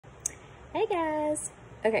Hey guys!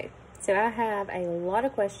 Okay, so I have a lot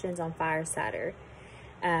of questions on fire cider.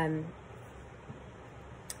 This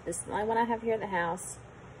is the only one I have here at the house.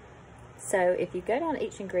 So if you go down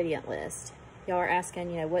each ingredient list, y'all are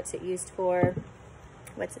asking, what's it used for?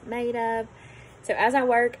 What's it made of? So as I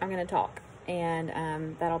work, I'm going to talk,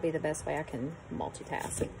 and that'll be the best way I can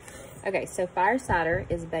multitask. Okay, so fire cider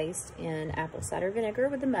is based in apple cider vinegar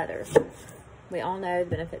with the mother. We all know the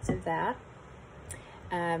benefits of that.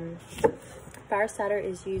 Fire cider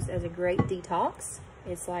is used as a great detox.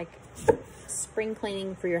 It's like spring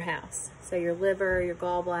cleaning for your house. So your liver, your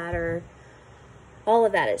gallbladder, all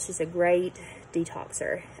of that. It's just a great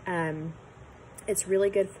detoxer. It's really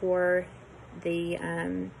good for the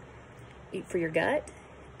for your gut.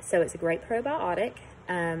 So it's a great probiotic.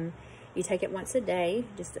 You take it once a day,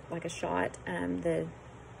 just like a shot. The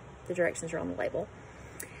directions are on the label.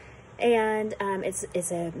 And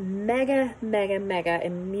it's a mega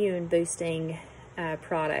immune boosting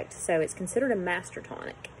product. So it's considered a master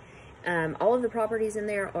tonic. All of the properties in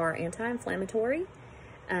there are anti-inflammatory,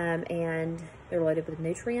 and they're loaded with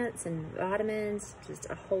nutrients and vitamins, just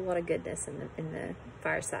a whole lot of goodness in the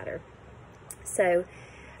fire cider. So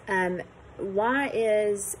why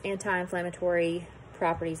is anti-inflammatory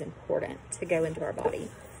properties important to go into our body?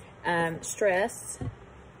 Stress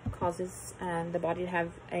causes the body to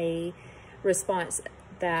have a response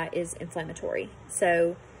that is inflammatory.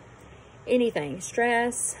 So anything,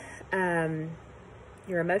 stress,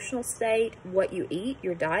 your emotional state, what you eat,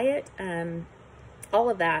 your diet, all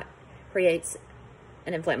of that creates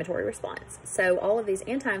an inflammatory response. So all of these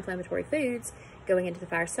anti-inflammatory foods going into the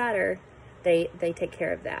fire cider, they take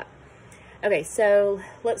care of that. Okay, so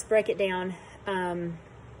let's break it down. Let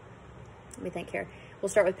me think here. We'll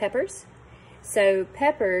start with peppers. So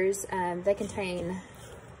peppers, they contain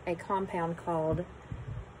a compound called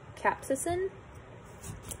capsaicin.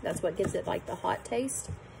 That's what gives it like the hot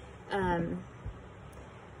taste.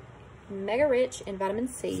 Mega rich in vitamin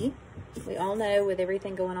C. We all know with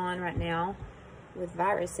everything going on right now with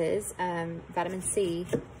viruses, vitamin C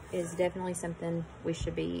is definitely something we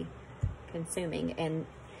should be consuming. And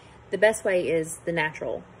the best way is the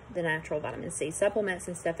natural vitamin C. Supplements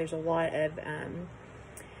and stuff, there's a lot of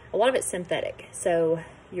it's synthetic. So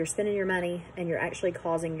you're spending your money and you're actually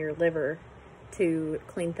causing your liver to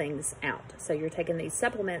clean things out. So you're taking these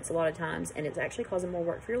supplements a lot of times and it's actually causing more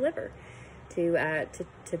work for your liver to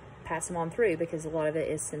pass them on through, because a lot of it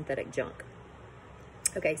is synthetic junk.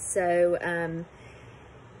 Okay, so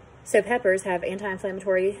so peppers have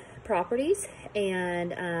anti-inflammatory properties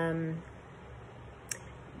and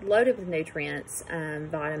loaded with nutrients,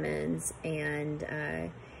 vitamins, and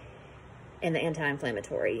the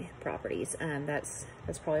anti-inflammatory properties. That's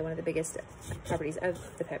probably one of the biggest properties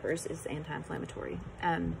of the peppers is anti-inflammatory.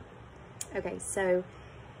 Okay, so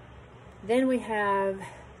then we have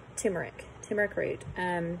turmeric root.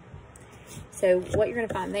 So what you're going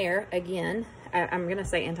to find there, again, I'm going to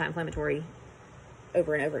say anti-inflammatory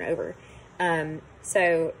over and over and over.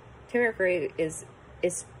 So turmeric root is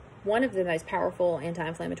one of the most powerful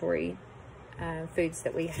anti-inflammatory foods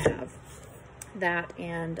that we have. That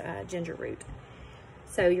and ginger root.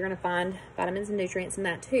 So you're going to find vitamins and nutrients in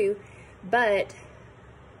that too, but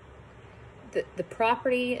the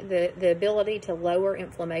property, the ability to lower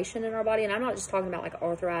inflammation in our body, and I'm not just talking about like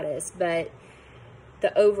arthritis, but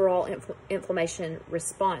the overall inflammation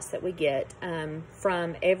response that we get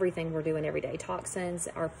from everything we're doing every day, toxins,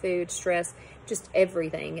 our food, stress, just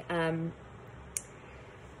everything.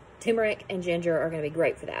 Turmeric and ginger are going to be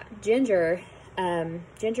great for that. Ginger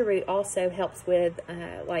root also helps with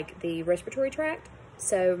like the respiratory tract.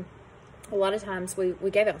 So a lot of times we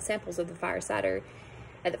gave out samples of the fire cider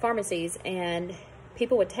at the pharmacies, and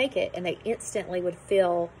people would take it and they instantly would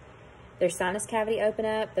feel their sinus cavity open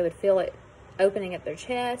up. They would feel it opening up their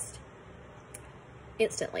chest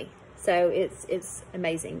instantly. So it's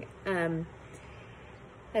amazing.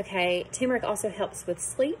 Okay, turmeric also helps with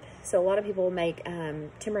sleep. So a lot of people make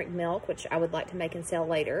turmeric milk, which I would like to make and sell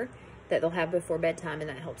later, that they'll have before bedtime, and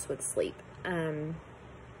that helps with sleep. Let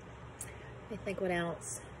me think what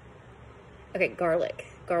else. Okay, garlic.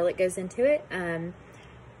 Garlic goes into it.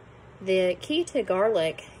 The key to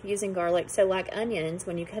garlic, using garlic, so like onions,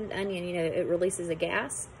 when you cut an onion, it releases a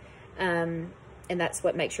gas, and that's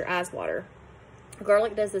what makes your eyes water.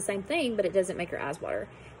 Garlic does the same thing, but it doesn't make your eyes water.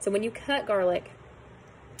 So when you cut garlic,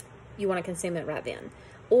 you want to consume it right then.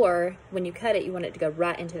 Or when you cut it, you want it to go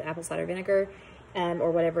right into the apple cider vinegar, or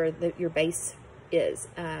whatever your base is,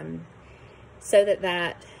 so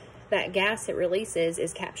that gas it releases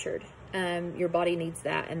is captured. Your body needs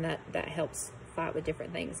that, and that helps fight with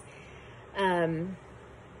different things.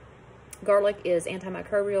 Garlic is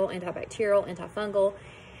antimicrobial, antibacterial, antifungal,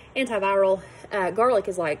 antiviral. Garlic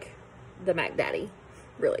is like the Mac Daddy,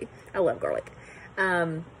 really. I love garlic.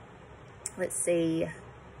 Let's see.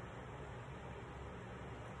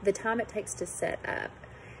 The time it takes to set up.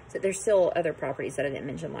 So there's still other properties that I didn't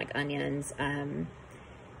mention, like onions,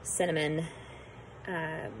 cinnamon,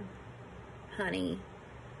 honey,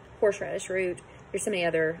 horseradish root. There's so many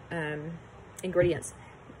other ingredients.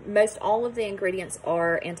 Most all of the ingredients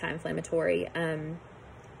are anti-inflammatory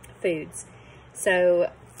foods.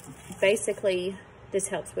 So basically, this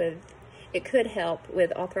helps with, it could help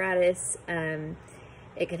with arthritis.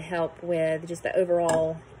 It could help with just the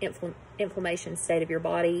overall inflammation state of your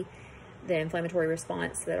body, the inflammatory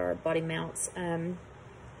response that our body mounts.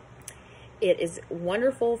 It is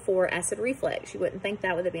wonderful for acid reflux. You wouldn't think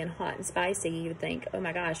that with it being hot and spicy. You would think, oh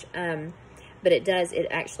my gosh. But it does. It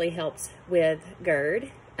actually helps with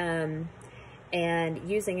GERD. And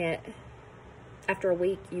using it after a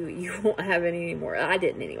week, you won't have any anymore. I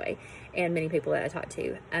didn't anyway. And many people that I talked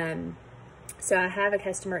to. So I have a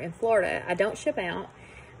customer in Florida. I don't ship out.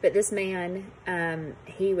 But this man,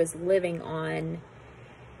 he was living on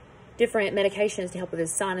different medications to help with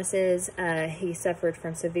his sinuses. He suffered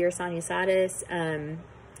from severe sinusitis.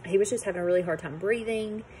 He was just having a really hard time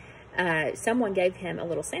breathing. Someone gave him a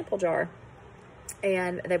little sample jar,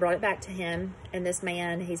 and they brought it back to him. And this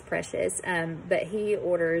man, he's precious, but he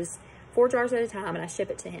orders 4 jars at a time, and I ship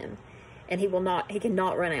it to him. And he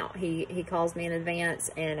cannot run out. He calls me in advance,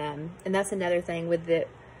 and that's another thing with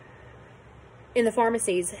in the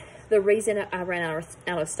pharmacies. The reason I ran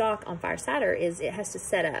out of stock on Fire Cider is it has to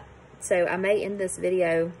set up. So I may end this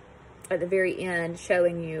video at the very end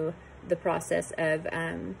showing you the process of,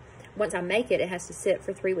 once I make it, it has to sit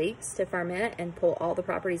for 3 weeks to ferment and pull all the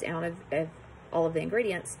properties out of all of the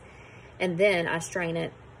ingredients. And then I strain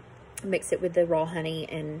it, mix it with the raw honey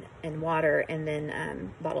and water, and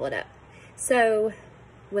then bottle it up. So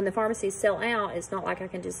when the pharmacies sell out, it's not like I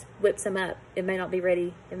can just whip some up. It may not be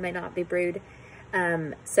ready. It may not be brewed.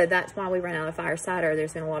 So that's why we run out of Fire Cider.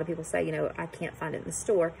 There's been a lot of people say, you know, I can't find it in the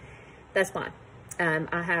store. That's fine.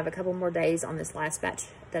 I have a couple more days on this last batch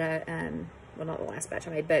that well, not the last batch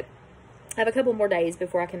I made, but I have a couple more days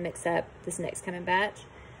before I can mix up this next coming batch.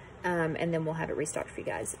 And then we'll have it restocked for you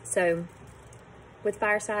guys. So with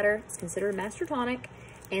Fire Cider, it's considered a master tonic,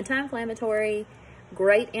 anti-inflammatory,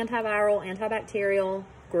 great antiviral, antibacterial,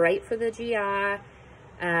 great for the GI,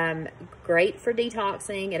 great for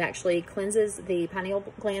detoxing. It actually cleanses the pineal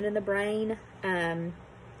gland in the brain.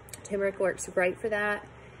 Turmeric works great for that.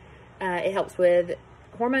 It helps with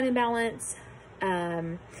hormone imbalance.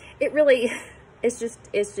 It really, it's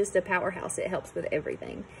just a powerhouse. It helps with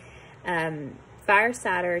everything. Fire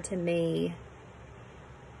Cider, to me,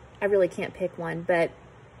 I really can't pick one, but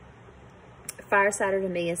Fire Cider to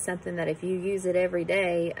me is something that if you use it every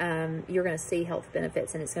day, you're going to see health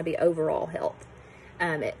benefits, and it's going to be overall health.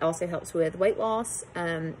 It also helps with weight loss.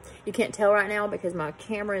 You can't tell right now because my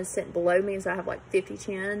camera is sitting below me, so I have like 50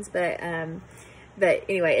 chins, but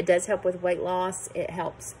anyway, it does help with weight loss. It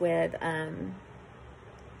helps with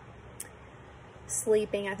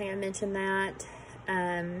sleeping. I think I mentioned that.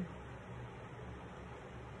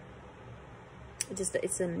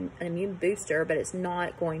 It's an immune booster, but it's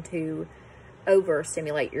not going to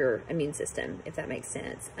overstimulate your immune system, if that makes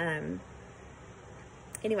sense.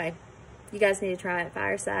 Anyway, you guys need to try it.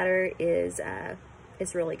 Fire Cider is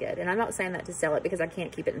it's really good, and I'm not saying that to sell it because I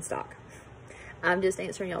can't keep it in stock. I'm just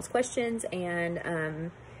answering y'all's questions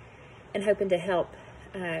and hoping to help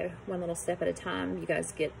one little step at a time. You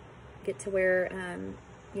guys get to where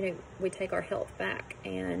you know, we take our health back,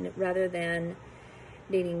 and rather than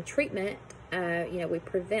needing treatment, you know, we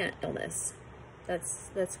prevent illness. That's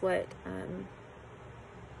what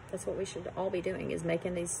we should all be doing, is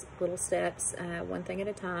making these little steps, one thing at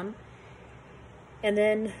a time, and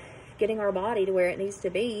then getting our body to where it needs to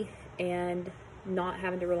be, and not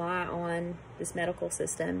having to rely on this medical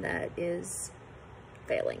system that is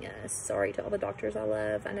failing us. Sorry to all the doctors I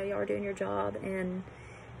love. I know y'all are doing your job and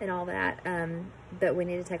all that, but we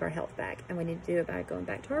need to take our health back, and we need to do it by going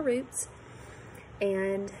back to our roots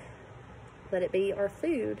and let it be our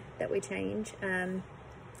food that we change, and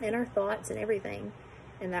our thoughts and everything,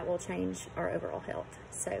 and that will change our overall health.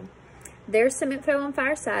 So there's some info on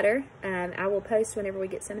Fire Cider. I will post whenever we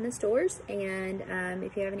get some in the stores, and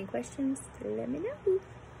if you have any questions, let me know.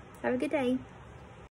 Have a good day.